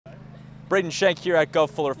Braden Schenck here at Gov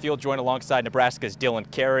Fuller Field, joined alongside Nebraska's Dylan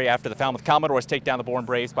Carey after the Falmouth Commodores take down the Bourne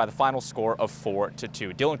Braves by the final score of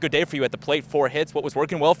 4-2. Dylan, good day for you at the plate, 4 hits. What was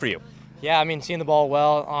working well for you? Yeah, I mean, seeing the ball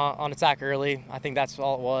well on attack early, I think that's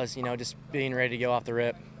all it was, just being ready to go off the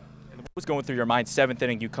rip. What was going through your mind? 7th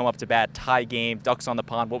inning, you come up to bat, tie game, ducks on the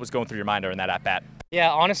pond. What was going through your mind during that at-bat? Yeah,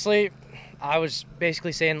 honestly, I was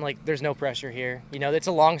basically saying, there's no pressure here. It's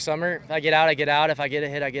a long summer. If I get out, I get out. If I get a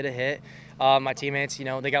hit, I get a hit. My teammates,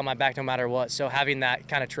 they got my back no matter what. So having that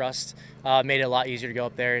kind of trust made it a lot easier to go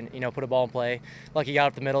up there and, put a ball in play. Lucky got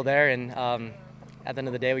up the middle there, and at the end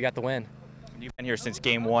of the day, we got the win. You've been here since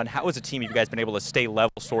game 1. How as a team have you guys been able to stay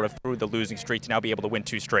level sort of through the losing streak to now be able to win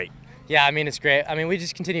 2 straight? Yeah, I mean, it's great. I mean, we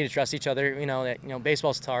just continue to trust each other.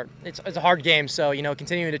 Baseball's hard. It's a hard game, so,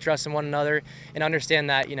 continuing to trust in one another and understand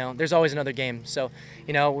that, there's always another game. So,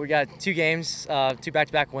 we got 2 games, 2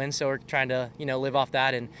 back-to-back wins, so we're trying to, live off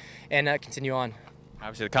that and continue on.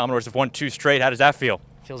 Obviously, the Commodores have won 2 straight. How does that feel?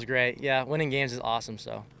 Feels great. Yeah, winning games is awesome,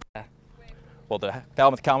 so, yeah. Well, the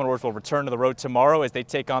Falmouth Commodores will return to the road tomorrow as they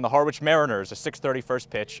take on the Harwich Mariners, a 6:30 first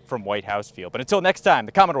pitch from White House Field. But until next time,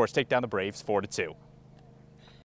 the Commodores take down the Braves 4-2.